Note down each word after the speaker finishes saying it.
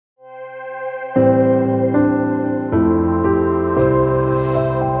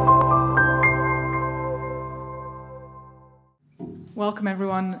welcome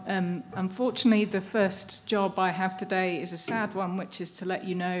everyone. Unfortunately, the first job I have today is a sad one, which is to let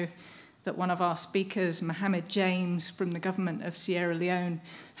you know that one of our speakers, Mohammed James from the government of Sierra Leone,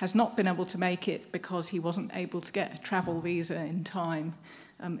 has not been able to make it because he wasn't able to get a travel visa in time.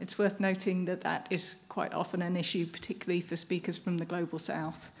 It's worth noting that that is quite often an issue, particularly for speakers from the Global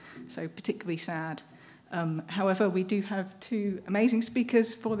South, so particularly sad. However, we do have two amazing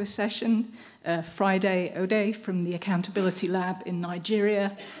speakers for this session, Friday Odeh from the Accountability Lab in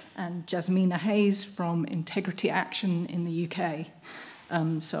Nigeria and Jasmina Haynes from Integrity Action in the UK.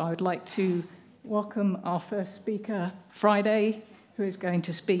 So I would like to welcome our first speaker, Friday, who is going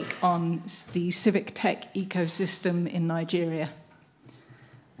to speak on the Civic tech ecosystem in Nigeria.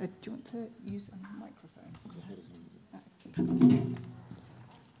 Do you want to use a microphone?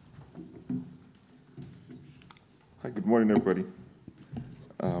 Hi, good morning, everybody.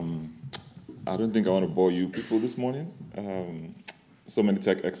 I don't think I want to bore you people this morning. So many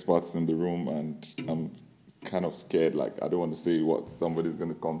tech experts in the room, and I'm kind of scared. Like, I don't want to say what somebody's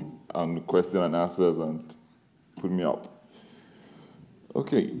going to come and question and answers and put me up.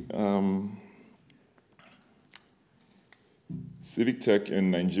 Okay. Civic tech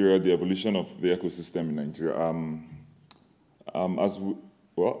in Nigeria, the evolution of the ecosystem in Nigeria.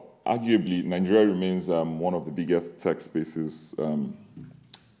 Arguably, Nigeria remains one of the biggest tech spaces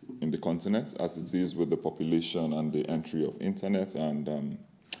in the continent, as it is with the population and the entry of internet and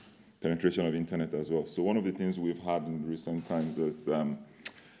penetration of internet as well. So one of the things we've had in recent times is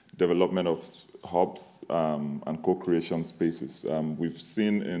development of hubs and co-creation spaces. We've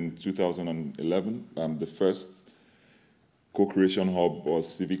seen in 2011, the first co-creation hub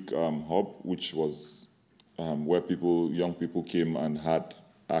was Civic Hub, which was where young people came and had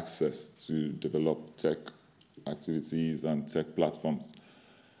access to develop tech activities and tech platforms.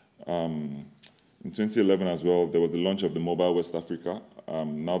 In 2011 as well, there was the launch of the Mobile West Africa,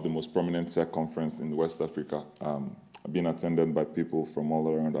 now the most prominent tech conference in West Africa, being attended by people from all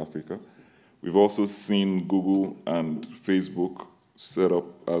around Africa. We've also seen Google and Facebook set up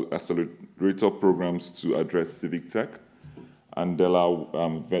accelerator programs to address civic tech, and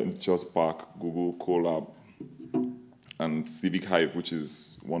Dela Ventures Park, Google Colab, and Civic Hive, which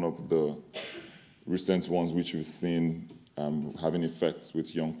is one of the recent ones which we've seen having effects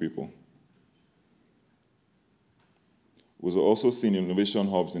with young people. We've also seen innovation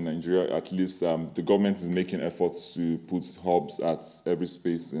hubs in Nigeria. At least the government is making efforts to put hubs at every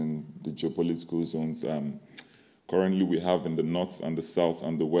space in the geopolitical zones. Currently, we have in the north and the south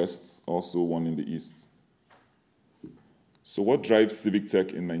and the west, also one in the east. So what drives civic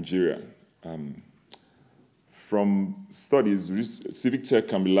tech in Nigeria? From studies, civic tech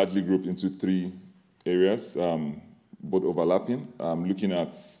can be largely grouped into three areas, both overlapping, looking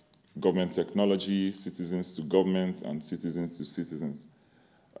at government technology, citizens to government, and citizens to citizens.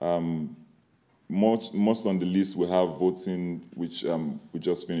 Most on the list, we have voting, which we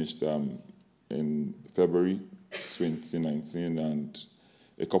just finished in February 2019, and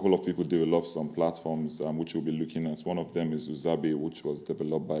a couple of people developed some platforms which we'll be looking at. One of them is Uzabe, which was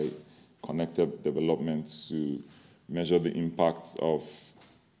developed by Connected Development to measure the impact of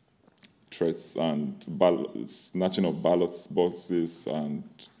threats and snatching of ballot boxes and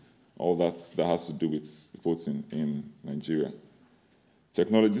all that has to do with voting in Nigeria.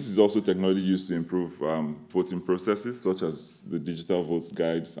 Technology. This is also technology used to improve voting processes, such as the digital votes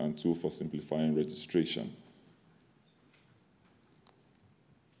guides and tool for simplifying registration.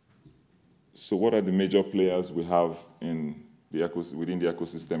 So what are the major players we have in within the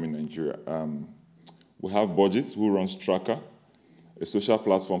ecosystem in Nigeria? We have Budgets, who runs Tracker, a social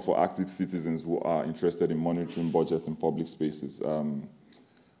platform for active citizens who are interested in monitoring budgets in public spaces.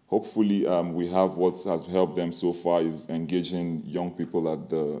 Hopefully, we have what has helped them so far is engaging young people at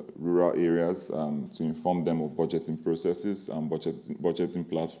the rural areas to inform them of budgeting processes and budgeting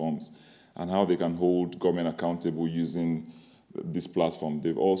platforms and how they can hold government accountable using this platform.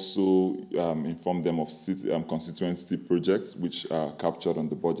 They've also informed them of constituency projects which are captured on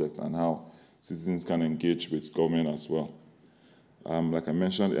the budget and how citizens can engage with government as well. Like I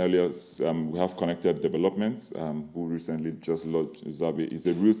mentioned earlier, we have Connected Development, who recently just launched Uzabe. It's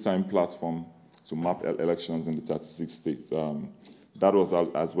a real-time platform to map elections in the 36 states. That was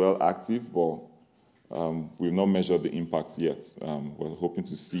as well active, but we've not measured the impact yet. We're hoping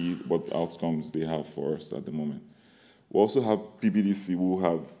to see what outcomes they have for us at the moment. We also have PBDC, who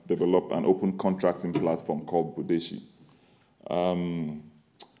have developed an open contracting platform called Bodeshi.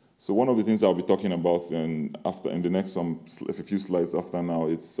 So one of the things I'll be talking about in the next a few slides after now,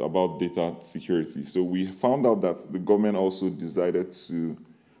 it's about data security. So we found out that the government also decided to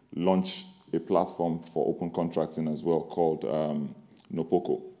launch a platform for open contracting as well called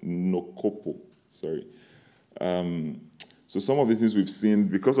Nokopo, sorry. So some of the things we've seen,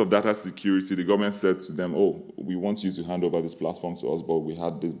 because of data security, the government said to them, oh, we want you to hand over this platform to us, but we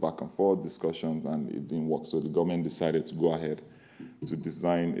had this back and forth discussions and it didn't work. So the government decided to go ahead to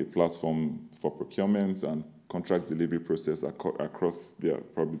design a platform for procurement and contract delivery process across their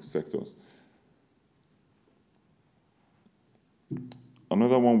public sectors.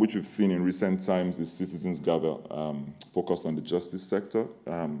 Another one which we've seen in recent times is Citizens Gavel, focused on the justice sector,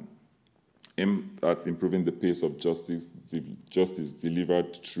 aimed at improving the pace of justice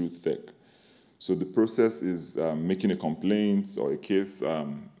delivered through tech. So the process is making a complaint or a case,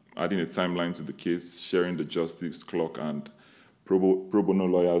 adding a timeline to the case, sharing the justice clock, and pro bono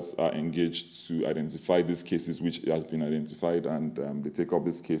lawyers are engaged to identify these cases which has been identified, and they take up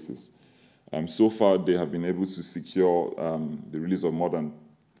these cases. So far, they have been able to secure the release of more than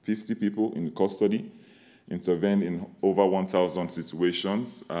 50 people in custody, intervene in over 1,000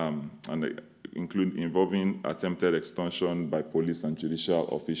 situations, and involving attempted extortion by police and judicial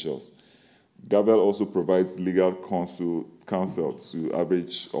officials. Gavel also provides legal counsel to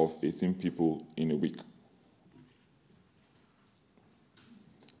average of 18 people in a week.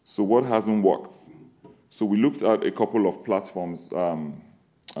 So what hasn't worked? So we looked at a couple of platforms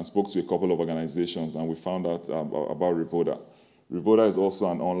and spoke to a couple of organizations, and we found out about Revoda. Revoda is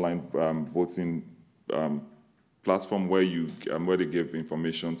also an online voting platform where they give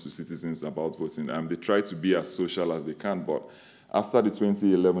information to citizens about voting. They try to be as social as they can, but after the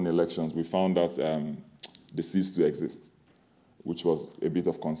 2011 elections, we found out they ceased to exist, which was a bit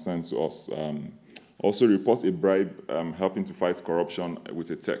of concern to us. Also report a bribe helping to fight corruption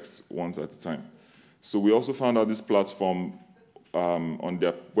with a text once at a time. So we also found out this platform on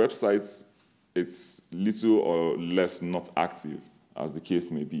their websites, it's little or less not active, as the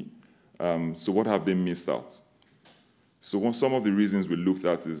case may be. So what have they missed out? So some of the reasons we looked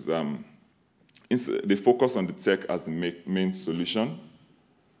at is they focus on the tech as the main solution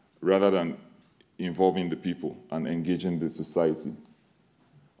rather than involving the people and engaging the society.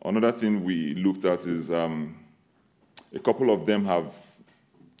 Another thing we looked at is a couple of them have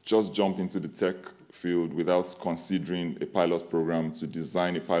just jumped into the tech field without considering a pilot program to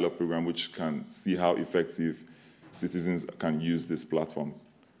design a pilot program which can see how effective citizens can use these platforms.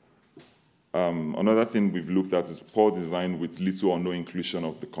 Another thing we've looked at is poor design with little or no inclusion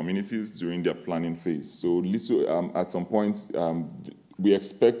of the communities during their planning phase. So at some point, we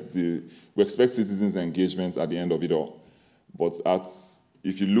expect citizens' engagement at the end of it all. But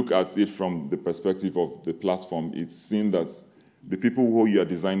if you look at it from the perspective of the platform, it's seen that the people who you are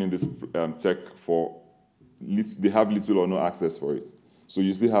designing this tech for, they have little or no access for it. So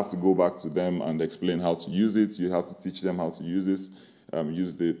you still have to go back to them and explain how to use it. You have to teach them how to use this,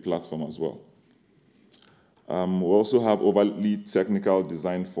 use the platform as well. We also have overly technical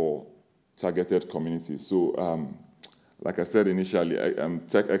design for targeted communities. So like I said initially, I'm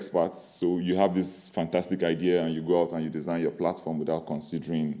tech experts, so you have this fantastic idea and you go out and you design your platform without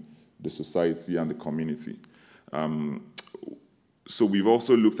considering the society and the community. So we've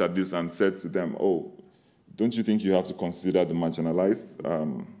also looked at this and said to them, oh, don't you think you have to consider the marginalized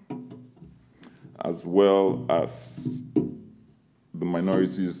as well as the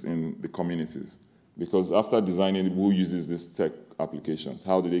minorities in the communities? Because after designing, who uses these tech applications?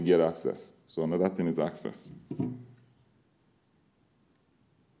 How do they get access? So another thing is access.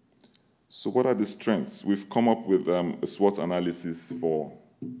 So what are the strengths? We've come up with a SWOT analysis for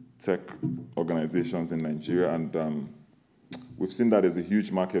tech organizations in Nigeria, and we've seen that there's a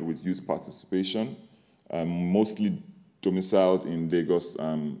huge market with youth participation, mostly domiciled in Lagos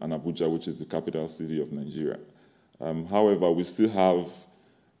and Abuja, which is the capital city of Nigeria. However, we still have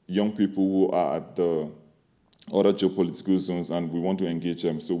young people who are at the other geopolitical zones, and we want to engage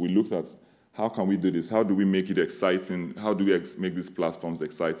them. So we looked at how can we do this? How do we make it exciting? How do we make these platforms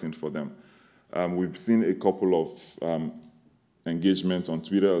exciting for them? We've seen a couple of engagements on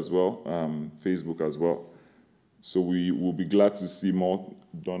Twitter as well, Facebook as well. So we will be glad to see more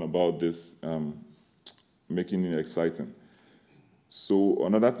done about this, making it exciting. So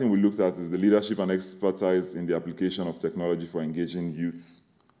another thing we looked at is the leadership and expertise in the application of technology for engaging youths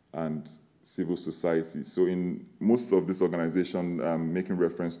and civil society. So in most of this organization, making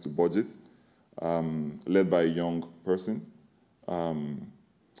reference to budget, led by a young person,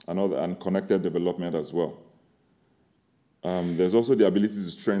 and connected development as well. There's also the ability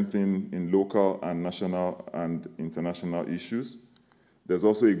to strengthen in local and national and international issues. There's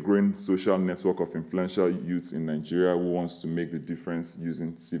also a growing social network of influential youths in Nigeria who wants to make the difference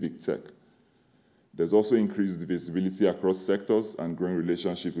using Civic tech. There's also increased visibility across sectors and growing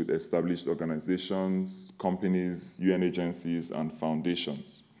relationship with established organizations, companies, UN agencies, and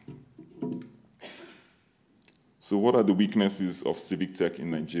foundations. So what are the weaknesses of TICTeC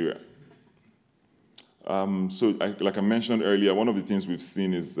in Nigeria? Like I mentioned earlier, one of the things we've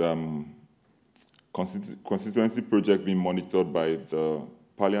seen is constituency project being monitored by the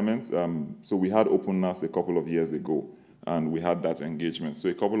parliament. So we had openness a couple of years ago, and we had that engagement. So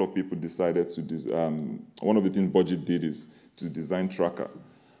a couple of people decided to, one of the things Budget did is to design tracker.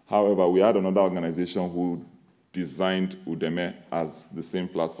 However, we had another organization who designed Udeme as the same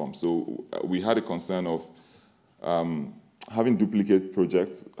platform. So we had a concern of having duplicate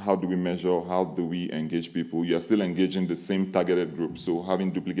projects. How do we measure? How do we engage people? You're still engaging the same targeted group, so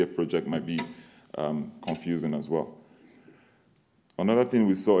having duplicate project might be confusing as well. Another thing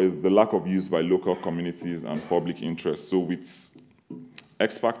we saw is the lack of use by local communities and public interest. So with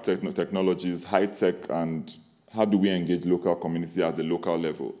expert technologies, high tech, and how do we engage local community at the local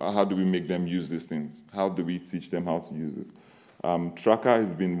level? How do we make them use these things? How do we teach them how to use this? Tracker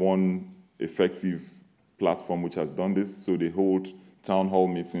has been one effective platform which has done this. So they hold town hall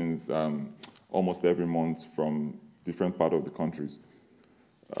meetings almost every month from different parts of the countries.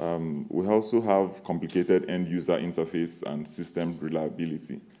 We also have complicated end user interface and system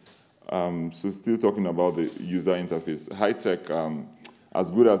reliability. So still talking about the user interface, high tech, as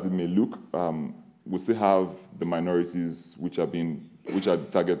good as it may look, we still have the minorities which are the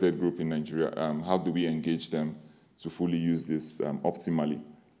targeted group in Nigeria. How do we engage them to fully use this optimally?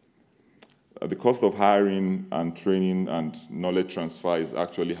 The cost of hiring and training and knowledge transfer is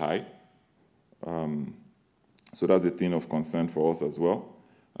actually high. So that's a thing of concern for us as well.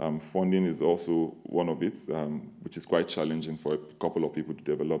 Funding is also one of it, which is quite challenging for a couple of people to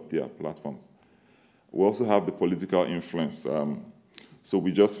develop their platforms. We also have the political influence. So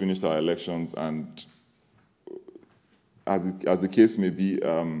we just finished our elections, and as the case may be,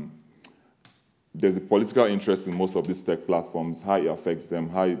 there's a political interest in most of these tech platforms, how it affects them,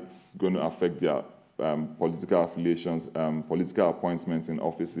 how it's going to affect their political affiliations, political appointments in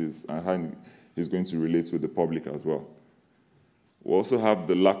offices, and how it's going to relate with the public as well. We also have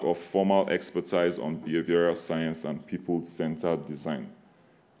the lack of formal expertise on behavioral science and people-centered design.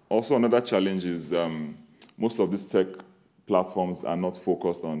 Also, another challenge is most of these tech platforms are not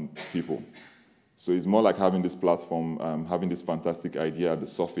focused on people. So it's more like having this platform, having this fantastic idea at the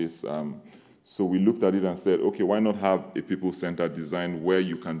surface. So we looked at it and said, okay, why not have a people-centered design where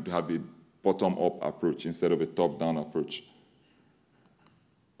you can have a bottom-up approach instead of a top-down approach?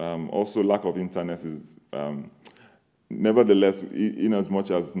 Also, lack of internet is, nevertheless, in as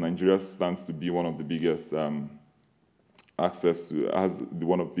much as Nigeria stands to be one of the biggest one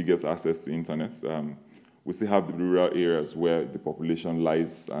of the biggest access to internet, we still have the rural areas where the population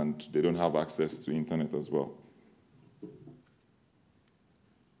lies and they don't have access to internet as well.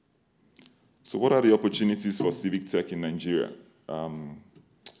 So what are the opportunities for TICTeC in Nigeria?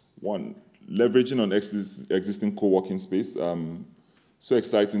 One, leveraging on existing co-working space. So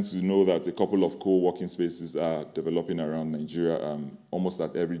exciting to know that a couple of co-working spaces are developing around Nigeria. Almost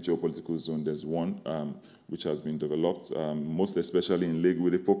at every geopolitical zone, there's one which has been developed, most especially in Lagos,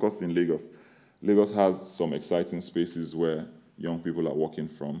 with a focus in Lagos. Lagos has some exciting spaces where young people are working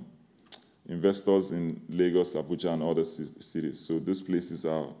from. Investors in Lagos, Abuja, and other cities. So these places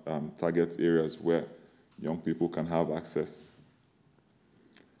are target areas where young people can have access.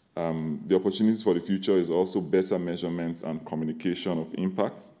 The opportunities for the future is also better measurements and communication of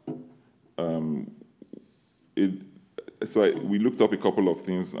impact. We looked up a couple of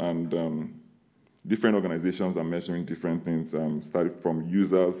things, and different organizations are measuring different things, starting from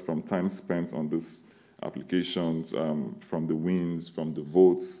users, from time spent on these applications, from the wins, from the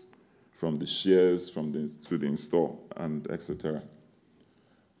votes, from the shares, to the install, and etc.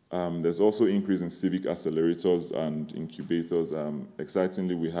 There's also increase in civic accelerators and incubators.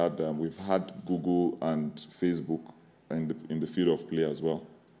 Excitingly, we've had Google and Facebook in the field of play as well.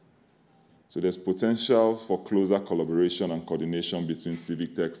 So there's potential for closer collaboration and coordination between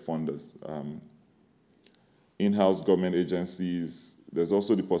TICTeC funders. In-house government agencies, there's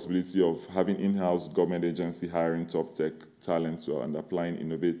also the possibility of having in-house government agency hiring top tech talent and applying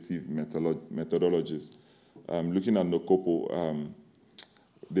innovative methodologies. Looking at Nokopo,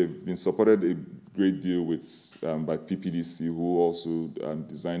 they've been supported a great deal by PPDC, who also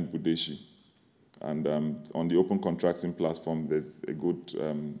designed Budeshi. And on the open contracting platform, there's a good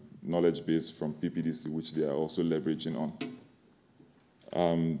knowledge base from PPDC, which they are also leveraging on.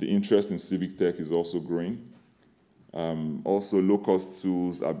 The interest in TICTeC is also growing. Also, low-cost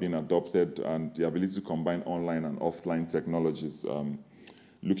tools are being adopted, and the ability to combine online and offline technologies.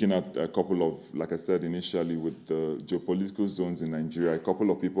 looking at a couple of, like I said initially, with the geopolitical zones in Nigeria, a couple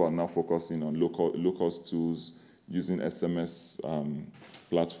of people are now focusing on local tools, using SMS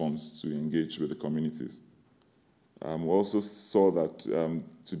platforms to engage with the communities. We also saw that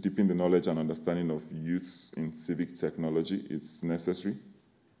to deepen the knowledge and understanding of youths in civic technology, it's necessary.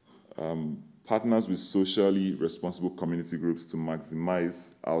 Partners with socially responsible community groups to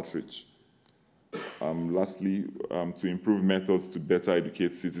maximize outreach. Lastly, to improve methods to better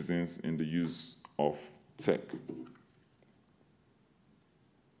educate citizens in the use of tech.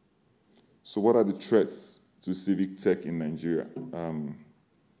 So what are the threats to civic tech in Nigeria?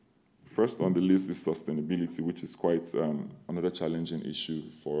 First on the list is sustainability, which is quite another challenging issue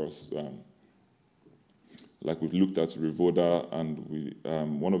for us. Like we've looked at Revoda,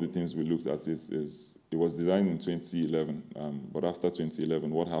 and one of the things we looked at is it was designed in 2011, but after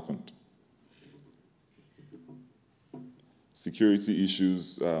 2011, what happened? Security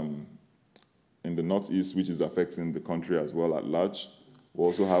issues in the Northeast, which is affecting the country as well at large. We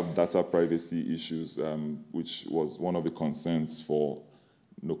also have data privacy issues, which was one of the concerns for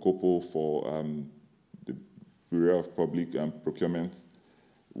NOCOPO, for the Bureau of Public Procurement,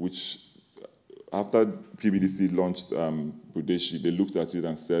 which after PBDC launched Budeshi, they looked at it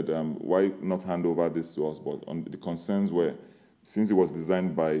and said, why not hand over this to us? But the concerns were, since it was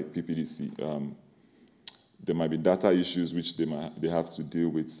designed by PPDC, there might be data issues which they have to deal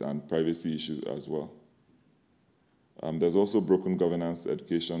with, and privacy issues as well. There's also broken governance,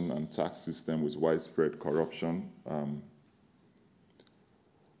 education, and tax system with widespread corruption.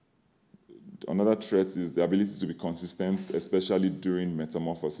 Another threat is the ability to be consistent, especially during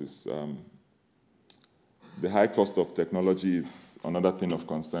metamorphosis. The high cost of technology is another thing of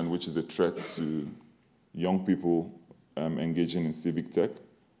concern, which is a threat to young people engaging in civic tech.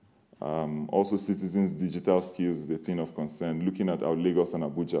 Also, citizens' digital skills is a thing of concern. Looking at our Lagos and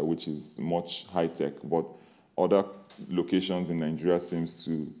Abuja, which is much high-tech, but other locations in Nigeria seems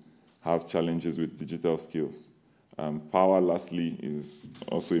to have challenges with digital skills. Power, lastly, is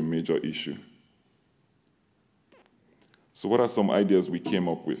also a major issue. So what are some ideas we came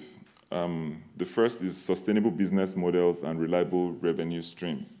up with? The first is sustainable business models and reliable revenue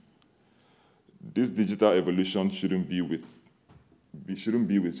streams. This digital evolution shouldn't be with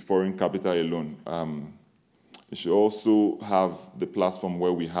foreign capital alone. It should also have the platform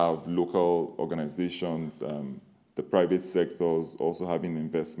where we have local organizations, the private sectors also having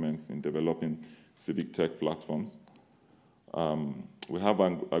investments in developing civic tech platforms. We have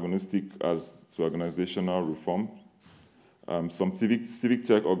agnostic as to organizational reform. Some civic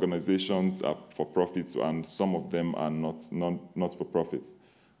tech organizations are for profits, and some of them are not for profits.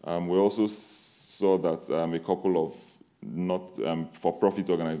 We also saw that a couple of not for-profit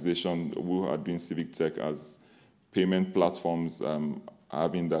organizations who are doing civic tech as payment platforms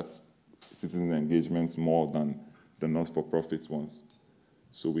having that citizen engagement more than the not-for-profit ones.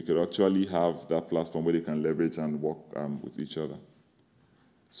 So we could actually have that platform where they can leverage and work with each other.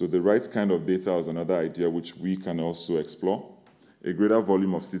 So the right kind of data is another idea which we can also explore. A greater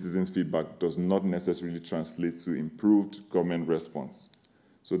volume of citizens' feedback does not necessarily translate to improved government response.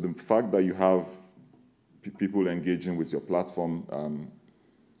 So the fact that you have people engaging with your platform,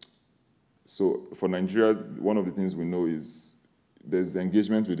 so for Nigeria, one of the things we know is there's the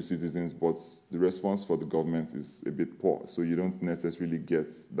engagement with the citizens, but the response for the government is a bit poor. So you don't necessarily get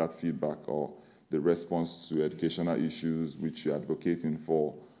that feedback or the response to educational issues which you're advocating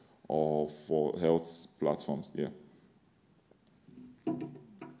for, or for health platforms. Yeah.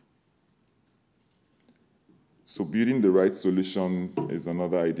 So building the right solution is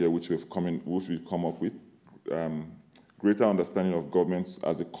another idea which we've come up with. Greater understanding of governments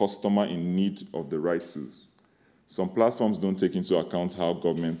as a customer in need of the right tools. Some platforms don't take into account how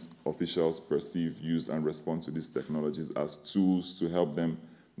government officials perceive, use, and respond to these technologies as tools to help them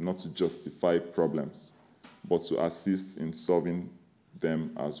not to justify problems, but to assist in solving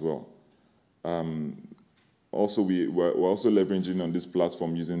them as well. Also, we're also leveraging on this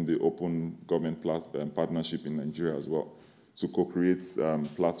platform using the Open Government Partnership in Nigeria as well to co-create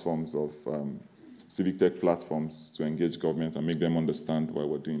platforms of civic tech platforms to engage government and make them understand why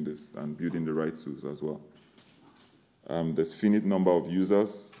we're doing this and building the right tools as well. There's finite number of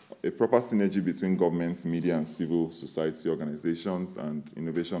users. A proper synergy between governments, media, and civil society organizations and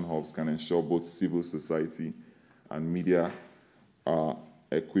innovation hubs can ensure both civil society and media are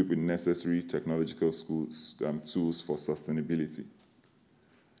equipped with necessary technological tools for sustainability.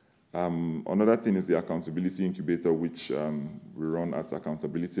 Another thing is the accountability incubator, which we run at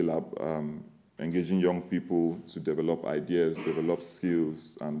Accountability Lab, engaging young people to develop ideas, develop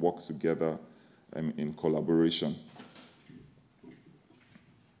skills, and work together in collaboration.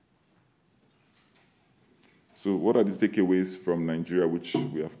 So what are the takeaways from Nigeria which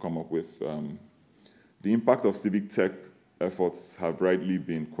we have come up with? The impact of civic tech efforts have rightly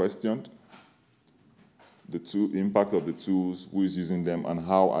been questioned. The impact of the tools, who is using them, and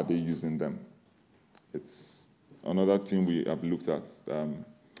how are they using them? It's another thing we have looked at.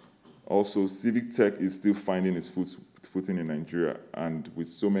 Also, civic tech is still finding its footing in Nigeria, and with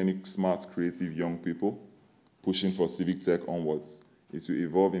so many smart, creative young people pushing for civic tech onwards, it will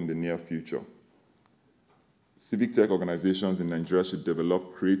evolve in the near future. Civic tech organizations in Nigeria should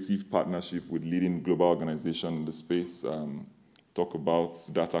develop creative partnership with leading global organizations in the space. Talk about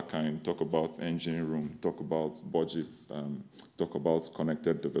data kind, talk about engineering room, talk about budgets, talk about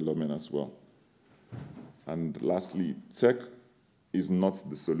connected development as well. And lastly, tech is not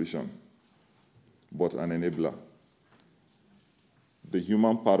the solution, but an enabler. The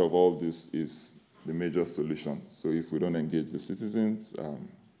human part of all this is the major solution. So if we don't engage the citizens,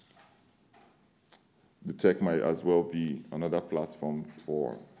 the tech might as well be another platform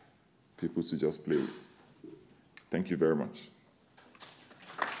for people to just play with. Thank you very much.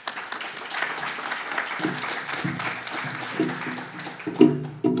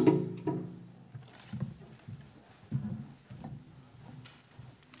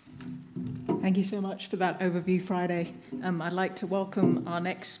 Thank you so much for that overview, Friday. I'd like to welcome our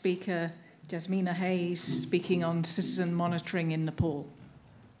next speaker, Jasmina Haynes, speaking on citizen monitoring in Nepal.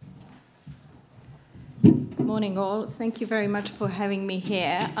 Morning all. Thank you very much for having me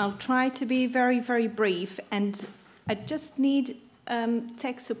here. I'll try to be very, very brief, and I just need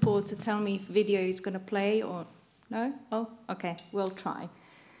tech support to tell me if video is going to play or no? Oh, okay, we'll try.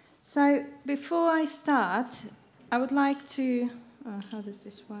 So before I start, I would like to, how does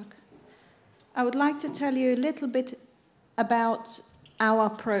this work? I would like to tell you a little bit about our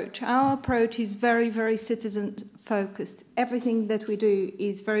approach. Our approach is very, very citizen-focused. Everything that we do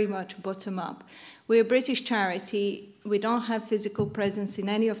is very much bottom-up. We're a British charity. We don't have physical presence in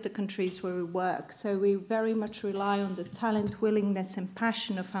any of the countries where we work, so we very much rely on the talent, willingness, and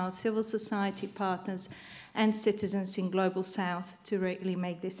passion of our civil society partners and citizens in Global South to really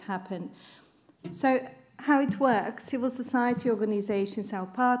make this happen. So how it works, civil society organizations, our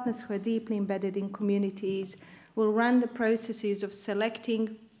partners who are deeply embedded in communities, will run the processes of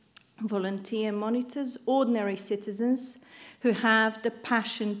selecting volunteer monitors, ordinary citizens who have the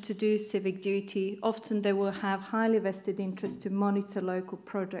passion to do civic duty. Often they will have highly vested interest to monitor local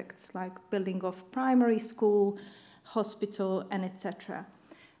projects like building of primary school, hospital, and etc.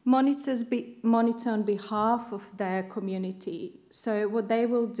 Monitors monitor on behalf of their community. So what they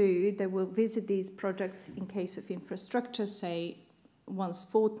will do, they will visit these projects in case of infrastructure, say once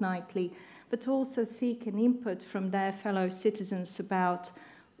fortnightly, but also seek an input from their fellow citizens about,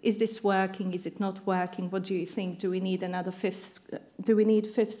 is this working, is it not working, what do you think, do we need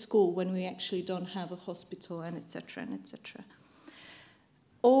fifth school when we actually don't have a hospital, and etc., and etc.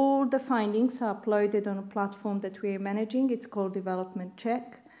 All the findings are uploaded on a platform that we are managing. It's called Development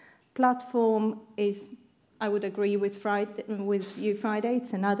Check. Platform is, I would agree with you, Friday,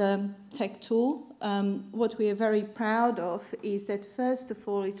 it's another tech tool. What we are very proud of is that, first of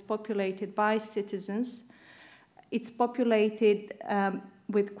all, it's populated by citizens. It's populated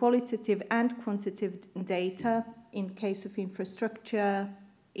with qualitative and quantitative data. In case of infrastructure,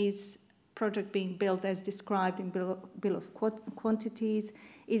 is project being built as described in Bill of Quantities?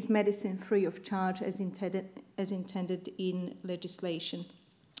 Is medicine free of charge as intended in legislation?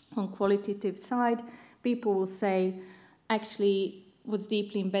 On qualitative side, people will say, actually, what's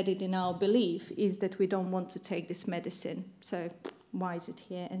deeply embedded in our belief is that we don't want to take this medicine. So why is it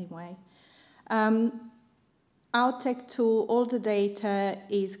here anyway? Our tech tool, all the data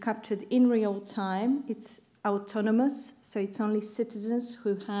is captured in real time. It's autonomous, so it's only citizens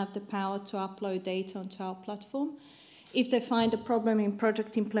who have the power to upload data onto our platform. If they find a problem in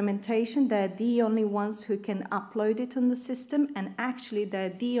project implementation, they're the only ones who can upload it on the system, and actually they're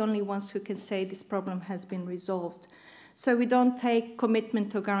the only ones who can say this problem has been resolved. So we don't take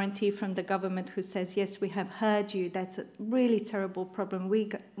commitment or guarantee from the government who says, yes, we have heard you, that's a really terrible problem,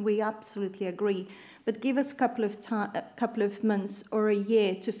 we absolutely agree, but give us a couple of months or a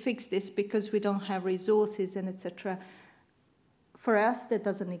year to fix this because we don't have resources and etc. For us, that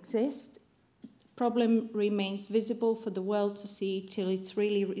doesn't exist. Problem remains visible for the world to see till it's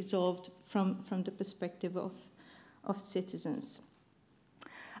really resolved from the perspective of citizens.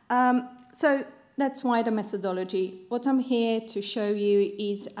 So that's why the methodology. What I'm here to show you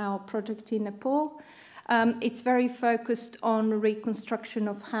is our project in Nepal. It's very focused on reconstruction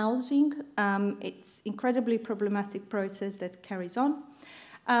of housing. It's incredibly problematic process that carries on.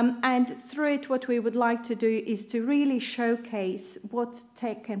 And through it, what we would like to do is to really showcase what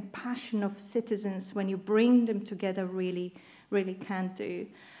tech and passion of citizens, when you bring them together, really can do.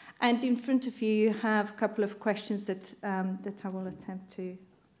 And in front of you, you have a couple of questions that I will attempt to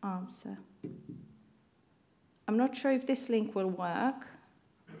answer. I'm not sure if this link will work.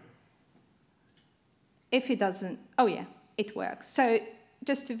 If it doesn't, oh yeah, it works. So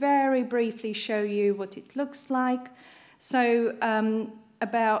just to very briefly show you what it looks like. So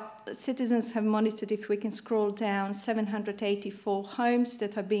about citizens have monitored, if we can scroll down, 784 homes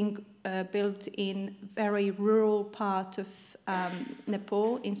that are being built in very rural part of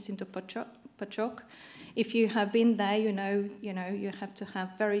Nepal, in Sindhupachok. If you have been there, you know you have to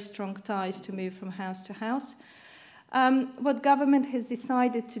have very strong ties to move from house to house. What government has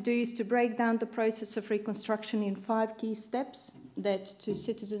decided to do is to break down the process of reconstruction in 5 key steps that to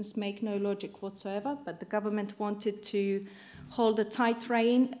citizens make no logic whatsoever, but the government wanted to hold a tight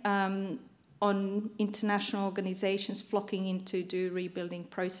rein on international organizations flocking in to do rebuilding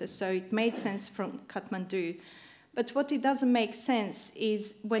process. So it made sense from Kathmandu. But what it doesn't make sense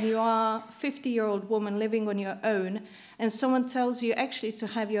is when you are a 50-year-old woman living on your own and someone tells you actually to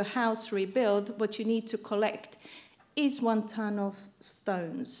have your house rebuilt, what you need to collect is 1 ton of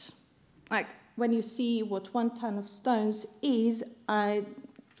stones. Like when you see what 1 ton of stones is, I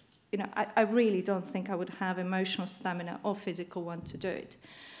really don't think I would have emotional stamina or physical one to do it.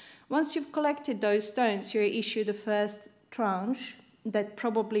 Once you've collected those stones, you're issued the first tranche that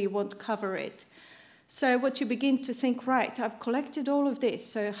probably won't cover it. So what you begin to think, right, I've collected all of this,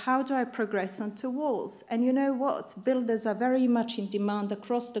 so how do I progress onto walls? And you know what? Builders are very much in demand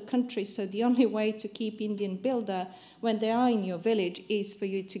across the country, so the only way to keep Indian builder when they are in your village is for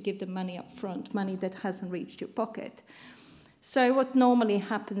you to give them money up front, money that hasn't reached your pocket. So what normally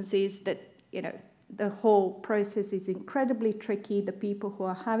happens is that, the whole process is incredibly tricky. The people who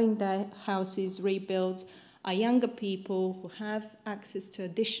are having their houses rebuilt are younger people who have access to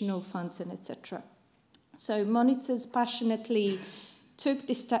additional funds and etc. So monitors passionately took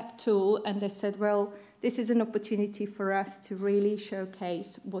this tech tool and they said, well, this is an opportunity for us to really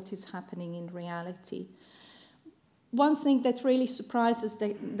showcase what is happening in reality. One thing that really surprises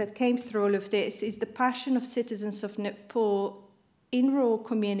that came through all of this is the passion of citizens of Nepal in rural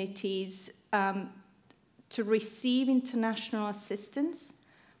communities to receive international assistance,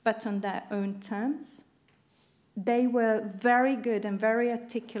 but on their own terms. They were very good and very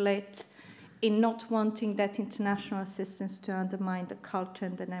articulate in not wanting that international assistance to undermine the culture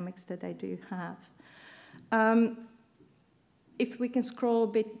and dynamics that they do have. If we can scroll a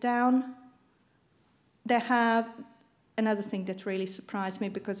bit down, they have another thing that really surprised me,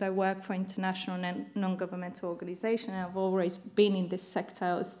 because I work for international and non-governmental organization, and I've always been in this sector.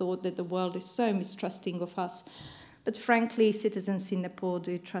 I thought that the world is so mistrusting of us. But frankly, citizens in Nepal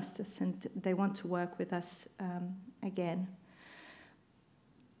do trust us and they want to work with us again.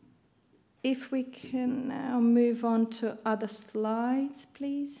 If we can now move on to other slides,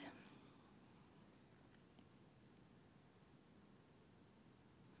 please.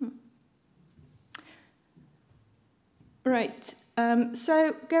 Right,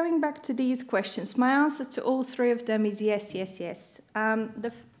 so going back to these questions, my answer to all 3 of them is yes, yes, yes.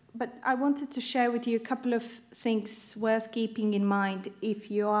 But I wanted to share with you a couple of things worth keeping in mind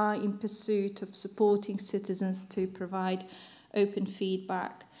if you are in pursuit of supporting citizens to provide open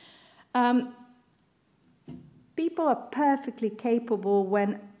feedback. People are perfectly capable,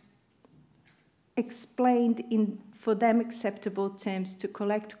 when explained in for them acceptable terms, to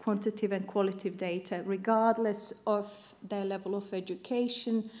collect quantitative and qualitative data, regardless of their level of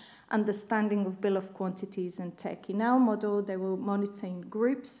education, understanding of bill of quantities and tech. In our model, they will monitor in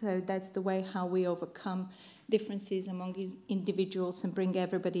groups, so that's the way how we overcome differences among individuals and bring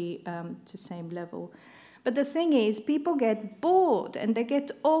everybody to same level. But the thing is, people get bored, and they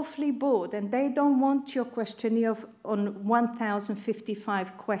get awfully bored, and they don't want your questionnaire on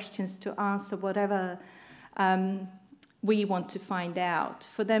 1,055 questions to answer whatever we want to find out.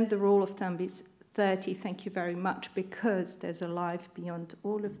 For them, the rule of thumb is 30, thank you very much, because there's a life beyond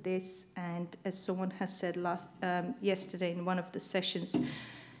all of this. And as someone has said yesterday in one of the sessions,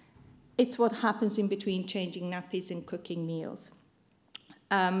 it's what happens in between changing nappies and cooking meals.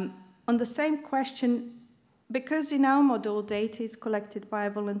 On the same question, because in our model, data is collected by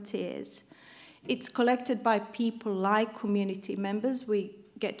volunteers, it's collected by people like community members. We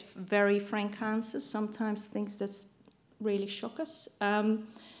get very frank answers, sometimes things that really shock us. And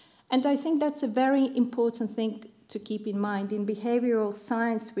I think that's a very important thing to keep in mind. In behavioral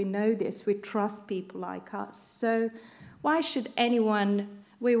science, we know this. We trust people like us. So why should anyone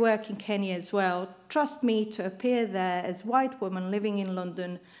We work in Kenya as well. Trust me, to appear there as white woman living in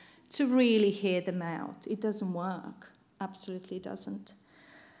London, to really hear them out. It doesn't work. Absolutely doesn't.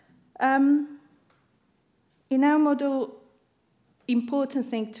 In our model, important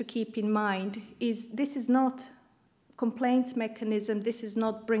thing to keep in mind is this is not complaints mechanism. This is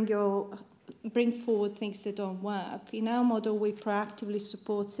not bring forward things that don't work. In our model, we proactively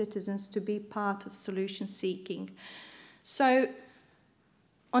support citizens to be part of solution seeking. So,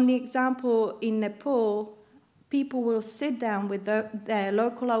 on the example in Nepal, people will sit down with their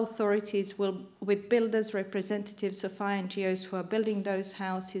local authorities, with builders, representatives of NGOs who are building those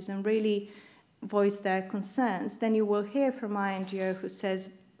houses, and really voice their concerns. Then you will hear from NGO who says,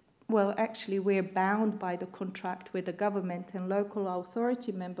 well, actually, we're bound by the contract with the government, and local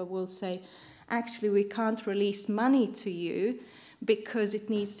authority member will say, actually, we can't release money to you because it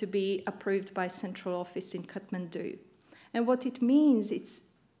needs to be approved by central office in Kathmandu. And what it means, it's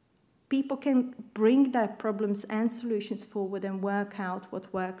people can bring their problems and solutions forward and work out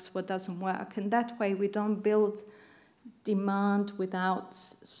what works, what doesn't work. And that way we don't build demand without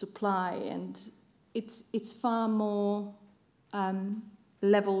supply. And it's far more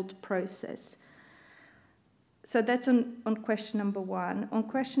leveled process. So that's on question number one. On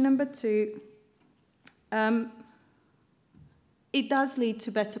question number two, it does lead to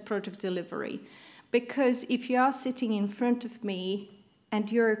better project delivery. Because if you are sitting in front of me and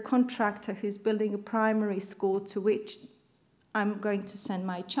you're a contractor who's building a primary school to which I'm going to send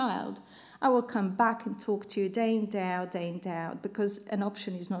my child, I will come back and talk to you day in, day out, because an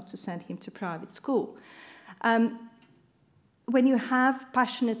option is not to send him to private school. When you have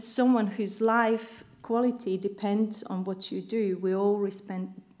passionate someone whose life quality depends on what you do, we all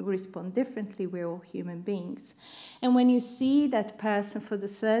respond differently, we're all human beings. And when you see that person for the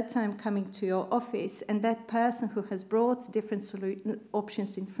third time coming to your office, and that person who has brought different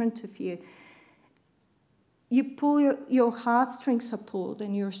options in front of you, you pull your heartstrings are pulled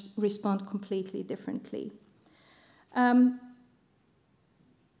and you respond completely differently. I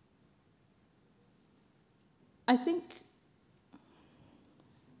think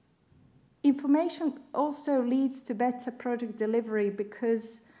information also leads to better project delivery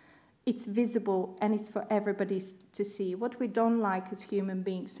because it's visible and it's for everybody to see. What we don't like as human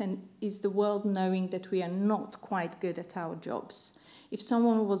beings is the world knowing that we are not quite good at our jobs. If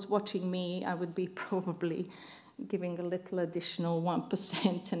someone was watching me, I would be probably giving a little additional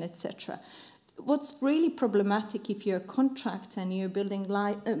 1% and etc. What's really problematic if you're a contractor and you're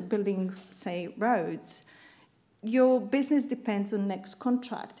building, say, roads, your business depends on next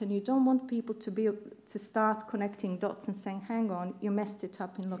contract, and you don't want people to start connecting dots and saying, hang on, you messed it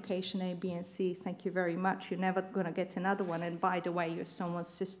up in location A, B, and C, thank you very much, you're never going to get another one, and by the way, you're someone's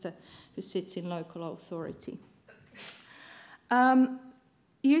sister who sits in local authority.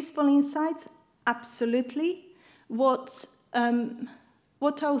 Useful insights, absolutely. What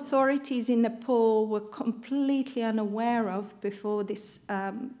authorities in Nepal were completely unaware of before this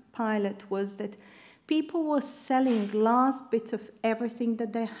pilot was that people were selling last bit of everything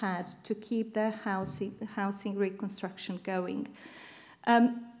that they had to keep their housing reconstruction going.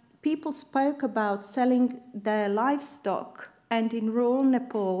 People spoke about selling their livestock, and in rural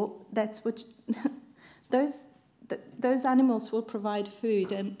Nepal, that's what those animals will provide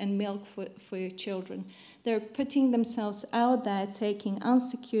food and milk for your children. They're putting themselves out there, taking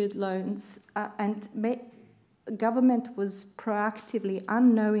unsecured loans, and government was proactively,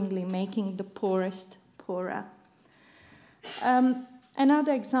 unknowingly making the poorest poorer.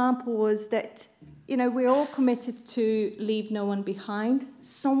 Another example was that, we're all committed to leave no one behind.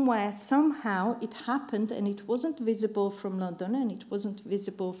 Somewhere, somehow, it happened, and it wasn't visible from London, and it wasn't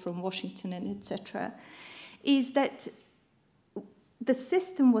visible from Washington, and etc., is that the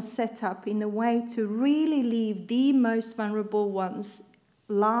system was set up in a way to really leave the most vulnerable ones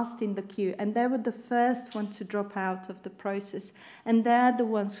last in the queue, and they were the first one to drop out of the process, and they're the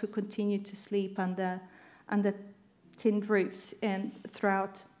ones who continue to sleep under tin roofs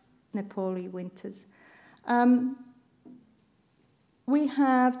throughout Nepali winters. We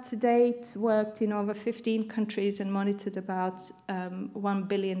have to date worked in over 15 countries and monitored about $1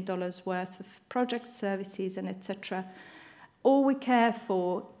 billion worth of project services and etc. All we care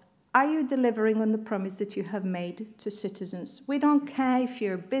for, are you delivering on the promise that you have made to citizens? We don't care if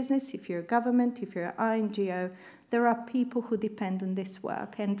you're a business, if you're a government, if you're an NGO. There are people who depend on this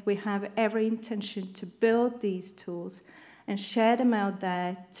work, and we have every intention to build these tools and share them out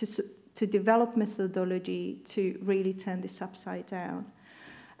there to develop methodology to really turn this upside down.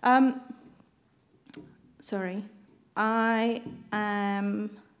 Sorry, I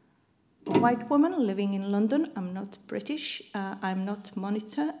am white woman living in London. I'm not British, I'm not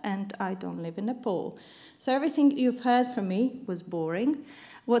monitor, and I don't live in Nepal. So everything you've heard from me was boring.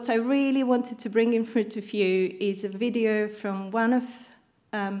 What I really wanted to bring in front of you is a video from one of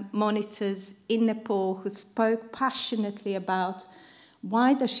monitors in Nepal who spoke passionately about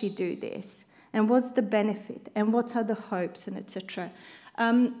why does she do this, and what's the benefit, and what are the hopes, and etc.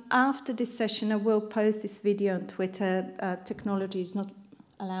 After this session, I will post this video on Twitter. Technology is not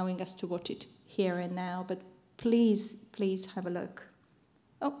allowing us to watch it here and now, but please, please have a look.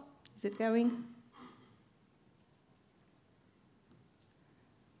 Oh, is it going?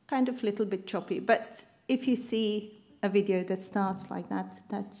 Kind of a little bit choppy, but if you see a video that starts like that,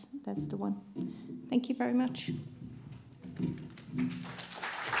 that's the one. Thank you very much.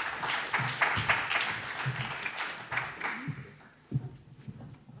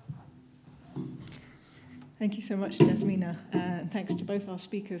 Thank you so much, Jasmina. Thanks to both our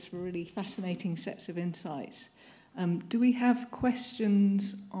speakers for really fascinating sets of insights. Do we have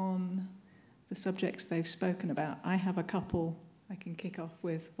questions on the subjects they've spoken about? I have a couple I can kick off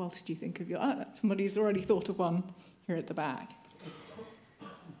with whilst you think of your... somebody's already thought of one here at the back.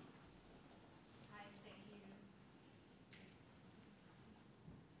 Hi, thank you.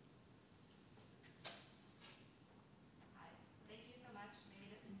 Hi, thank you so much. Maybe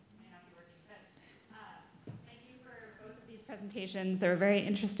this may not be working, but thank you for both of these presentations. They were very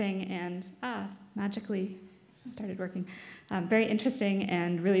interesting and magically started working. Very interesting,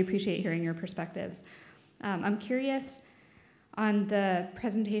 and really appreciate hearing your perspectives. I'm curious on the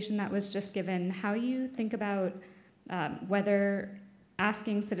presentation that was just given, how you think about whether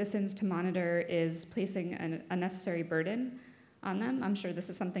asking citizens to monitor is placing an unnecessary burden on them. I'm sure this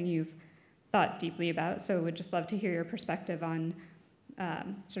is something you've thought deeply about, so would just love to hear your perspective on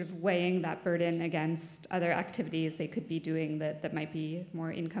sort of weighing that burden against other activities they could be doing that might be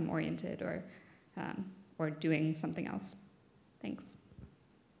more income-oriented or doing something else. Thanks.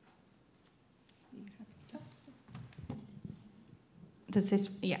 Does this?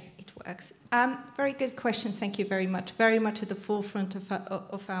 Yeah, it works. Very good question. Thank you very much. Very much at the forefront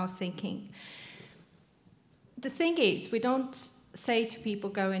of our thinking. The thing is, we don't say to people,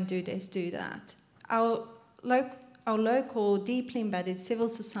 go and do this, do that. Our local, deeply embedded civil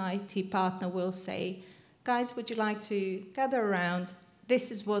society partner will say, guys, would you like to gather around?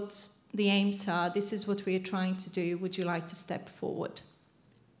 This is what the aims are. This is what we are trying to do. Would you like to step forward?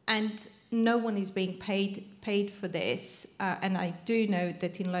 And no one is being paid for this, and I do know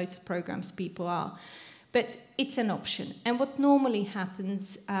that in loads of programs people are, but it's an option. And what normally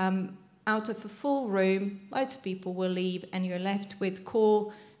happens, out of a full room, loads of people will leave, and you're left with a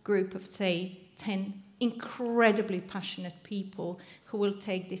core group of, say, 10 incredibly passionate people who will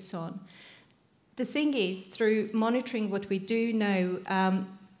take this on. The thing is, through monitoring what we do know,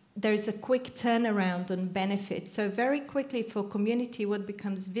 there's a quick turnaround on benefits. So very quickly for community, what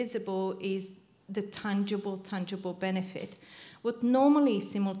becomes visible is the tangible benefit. What normally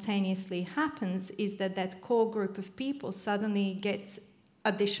simultaneously happens is that core group of people suddenly gets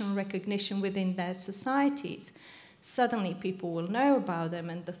additional recognition within their societies. Suddenly people will know about them,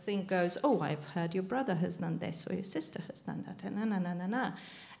 and the thing goes, oh, I've heard your brother has done this, or your sister has done that,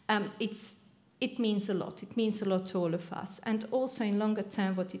 It means a lot. It means a lot to all of us. And also in longer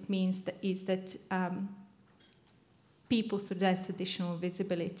term, what it means is that people through that additional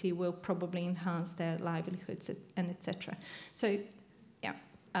visibility will probably enhance their livelihoods and etc. So, yeah,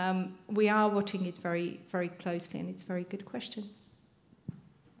 we are watching it very, very closely, and it's a very good question.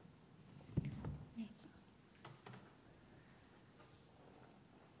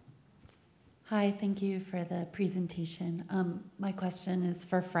 Hi, thank you for the presentation. My question is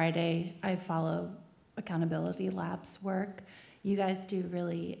for Friday. I follow Accountability Lab's work. You guys do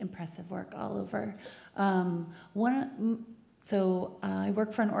really impressive work all over. So I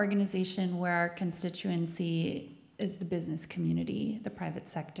work for an organization where our constituency is the business community, the private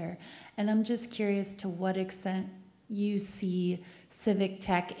sector. And I'm just curious to what extent you see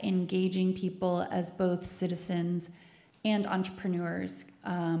TICTeC engaging people as both citizens and entrepreneurs,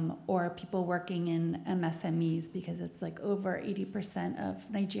 or people working in MSMEs, because it's like over 80% of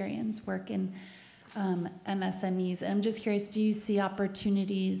Nigerians work in MSMEs. And I'm just curious, do you see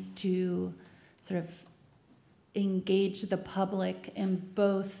opportunities to sort of engage the public in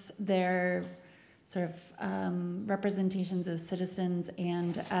both their sort of representations as citizens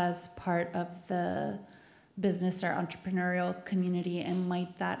and as part of the business or entrepreneurial community, and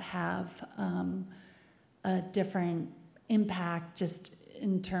might that have a different impact just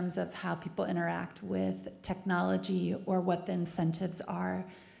in terms of how people interact with technology, or what the incentives are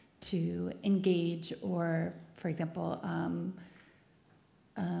to engage, or, for example,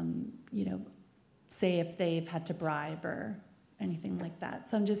 say if they've had to bribe or anything like that.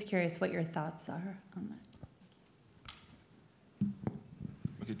 So I'm just curious what your thoughts are on that.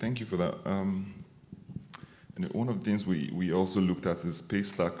 Okay, thank you for that. And one of the things we also looked at is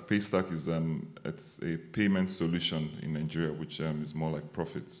PayStack. PayStack is it's a payment solution in Nigeria, which is more like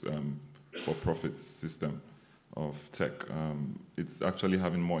profits for profits system of tech. It's actually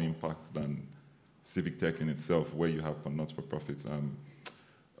having more impact than TICTeC in itself, where you have not for profits.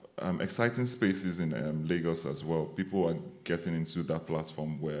 Exciting spaces in Lagos as well. People are getting into that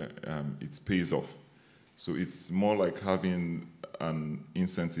platform where it pays off. So it's more like having an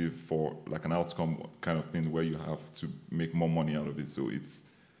incentive for like an outcome kind of thing where you have to make more money out of it. So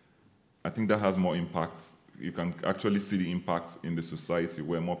I think that has more impact. You can actually see the impact in the society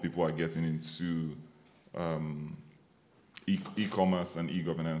where more people are getting into e-commerce and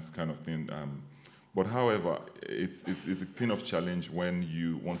e-governance kind of thing. But however, it's a kind of challenge when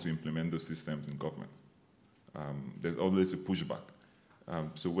you want to implement those systems in government. There's always a pushback.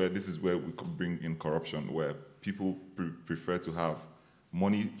 So this is where we could bring in corruption, where people prefer to have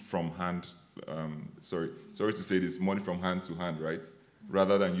money from hand, sorry to say this, money from hand to hand, right?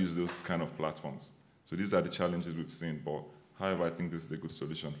 Rather than use those kind of platforms. So these are the challenges we've seen, but however, I think this is a good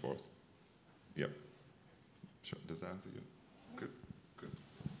solution for us. Yeah. Sure, does that answer you? Good, good.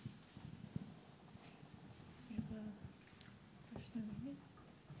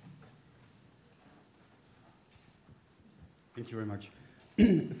 Thank you very much.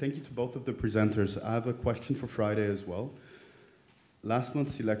 Thank you to both of the presenters. I have a question for Friday as well. Last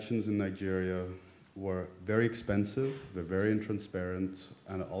month's elections in Nigeria were very expensive, they're very intransparent,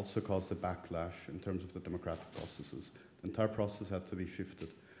 and it also caused a backlash in terms of the democratic processes. The entire process had to be shifted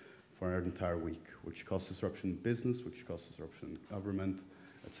for an entire week, which caused disruption in business, which caused disruption in government,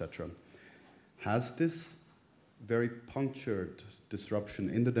 etc. Has this very punctured disruption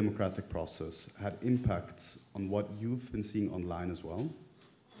in the democratic process had impacts on what you've been seeing online as well?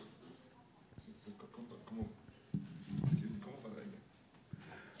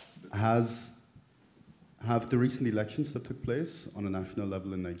 Have the recent elections that took place on a national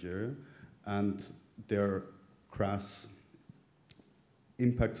level in Nigeria and their crass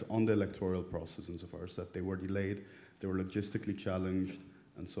impacts on the electoral process insofar as that they were delayed, they were logistically challenged,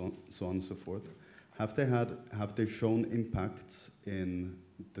 and so on and so forth, have they shown impacts in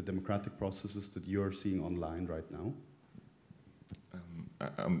the democratic processes that you're seeing online right now?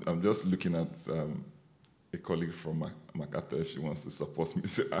 I'm just looking at a colleague from Makata if she wants to support me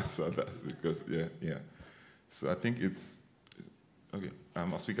to answer that, because yeah. So I think it's okay.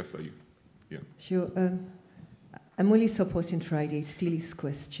 I'll speak after you. Yeah. Sure. I'm only supporting Friday. Still his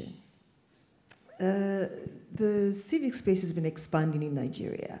question. The civic space has been expanding in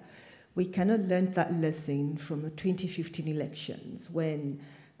Nigeria. We cannot learn that lesson from the 2015 elections when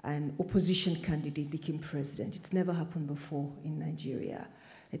an opposition candidate became president. It's never happened before in Nigeria.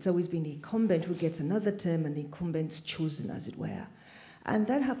 It's always been the incumbent who gets another term and the incumbent's chosen, as it were. And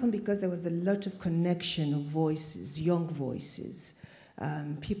that happened because there was a lot of connection of voices, young voices,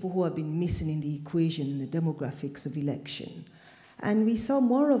 people who have been missing in the equation in the demographics of election. And we saw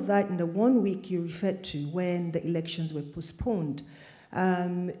more of that in the 1 week you referred to when the elections were postponed.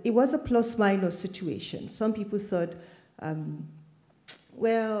 It was a plus-minus situation. Some people thought, a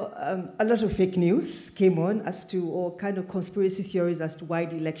lot of fake news came on as to, or kind of conspiracy theories as to why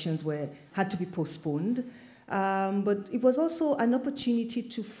the elections had to be postponed. But it was also an opportunity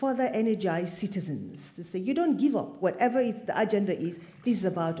to further energize citizens, to say, you don't give up. Whatever the agenda is, this is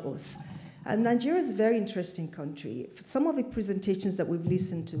about us. Nigeria is a very interesting country. Some of the presentations that we've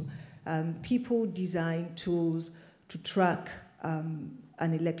listened to, people design tools to track an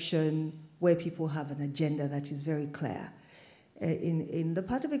election where people have an agenda that is very clear. In the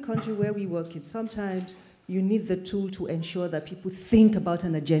part of the country where we work in, sometimes you need the tool to ensure that people think about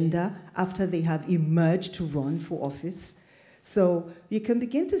an agenda after they have emerged to run for office. So you can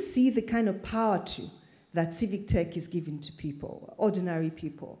begin to see the kind of power that civic tech is giving to people, ordinary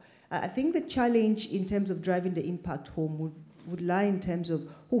people. I think the challenge in terms of driving the impact home would lie in terms of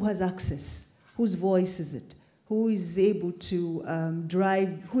who has access, whose voice is it, who is able to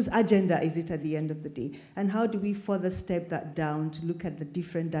drive, whose agenda is it at the end of the day, and how do we further step that down to look at the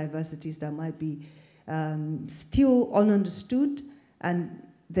different diversities that might be still ununderstood and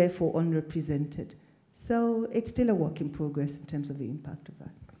therefore unrepresented. So it's still a work in progress in terms of the impact of that.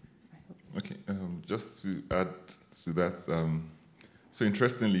 Okay, just to add to that, so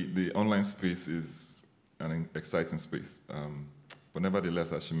interestingly, the online space is an exciting space. But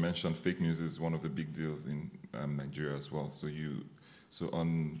nevertheless, as she mentioned, fake news is one of the big deals in Nigeria as well. So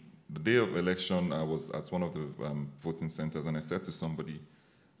on the day of election, I was at one of the voting centers, and I said to somebody,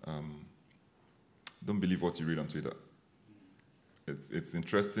 don't believe what you read on Twitter. It's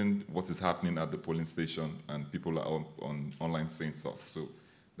interesting what is happening at the polling station, and people are online saying stuff. So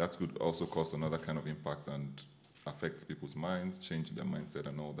that could also cause another kind of impact and affect people's minds, change their mindset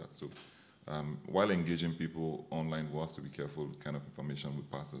and all that. So while engaging people online, we have to be careful what kind of information we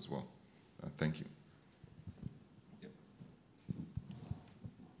pass as well. Thank you. Yep.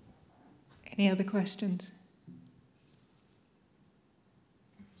 Any other questions?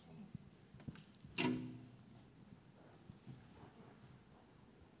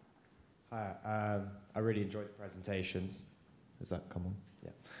 Hi, I really enjoyed the presentations. Does that come on?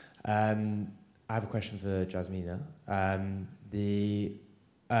 Yeah. I have a question for Jasmina.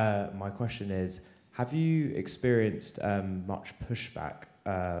 My question is, have you experienced much pushback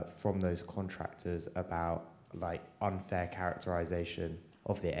from those contractors about like unfair characterization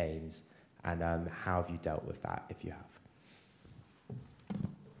of the aims, and how have you dealt with that, if you have?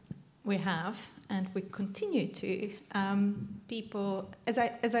 We have, and we continue to. People, as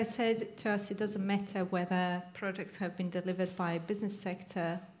I said to us, it doesn't matter whether projects have been delivered by business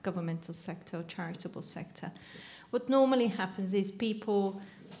sector, governmental sector, or charitable sector. What normally happens is people,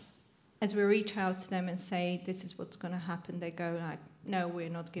 as we reach out to them and say, this is what's going to happen, they go like, no, we're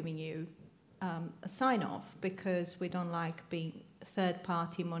not giving you a sign-off because we don't like being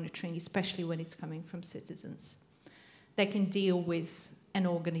third-party monitoring, especially when it's coming from citizens. They can deal with an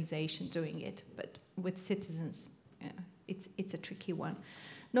organization doing it, but with citizens, it's a tricky one.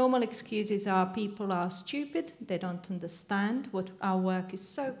 Normal excuses are people are stupid, they don't understand what our work is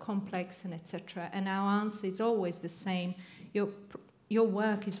so complex and etc. And our answer is always the same. Your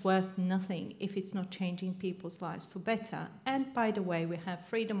work is worth nothing if it's not changing people's lives for better. And by the way, we have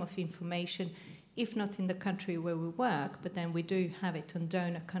freedom of information, if not in the country where we work, but then we do have it on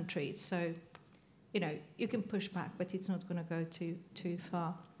donor countries. So, you know, you can push back, but it's not going to go too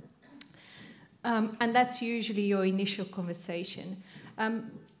far. And that's usually your initial conversation.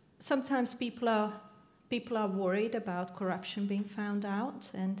 Sometimes people are worried about corruption being found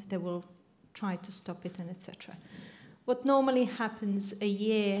out, and they will try to stop it, and etc. What normally happens a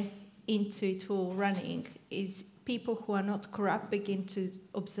year into it all running is people who are not corrupt begin to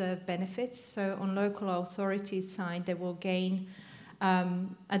observe benefits. So on local authorities' side, they will gain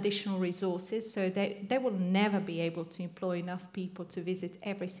additional resources, so they will never be able to employ enough people to visit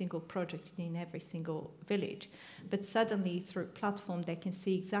every single project in every single village. But suddenly, through a platform, they can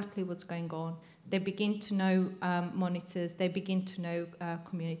see exactly what's going on. They begin to know monitors, they begin to know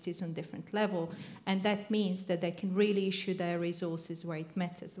communities on different level, and that means that they can really issue their resources where it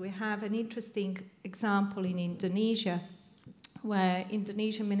matters. We have an interesting example in Indonesia, where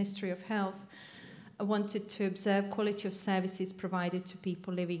Indonesian Ministry of Health wanted to observe quality of services provided to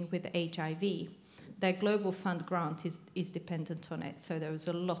people living with HIV. Their Global Fund grant is dependent on it, so there was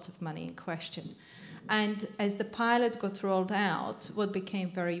a lot of money in question. And as the pilot got rolled out, what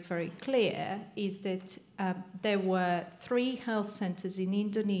became very, very clear is that there were 3 health centers in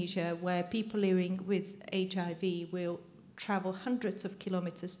Indonesia where people living with HIV will travel hundreds of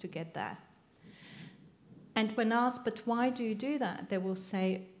kilometers to get there. And when asked, but why do you do that? They will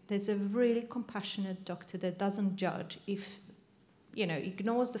say, there's a really compassionate doctor that doesn't judge if, you know,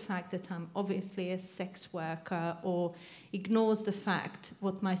 ignores the fact that I'm obviously a sex worker, or ignores the fact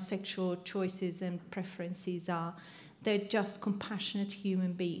what my sexual choices and preferences are. They're just compassionate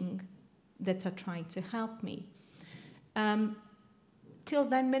human beings that are trying to help me. Till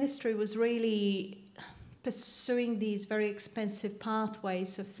then, ministry was really pursuing these very expensive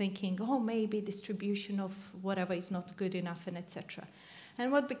pathways of thinking, oh, maybe distribution of whatever is not good enough, and etc.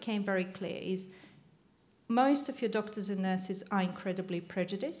 And what became very clear is most of your doctors and nurses are incredibly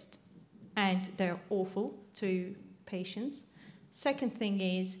prejudiced, and they're awful to patients. Second thing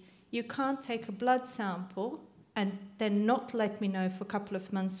is, you can't take a blood sample and then not let me know for a couple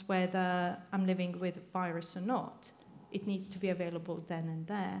of months whether I'm living with a virus or not. It needs to be available then and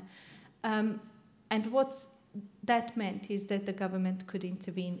there. And what that meant is that the government could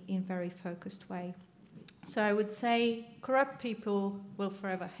intervene in a very focused way. So I would say corrupt people will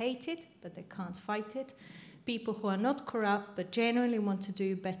forever hate it, but they can't fight it. People who are not corrupt but genuinely want to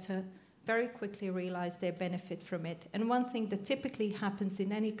do better very quickly realize their benefit from it. And one thing that typically happens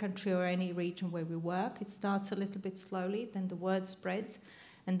in any country or any region where we work, it starts a little bit slowly, then the word spreads,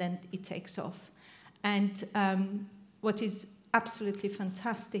 and then it takes off. And what is absolutely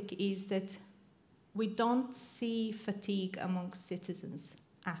fantastic is that we don't see fatigue amongst citizens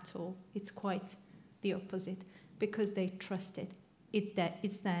at all. It's quite the opposite, because they trust it.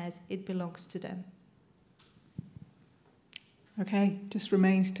 It's theirs, it belongs to them. Okay, just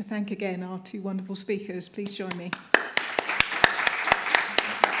remains to thank again our 2 wonderful speakers. Please join me.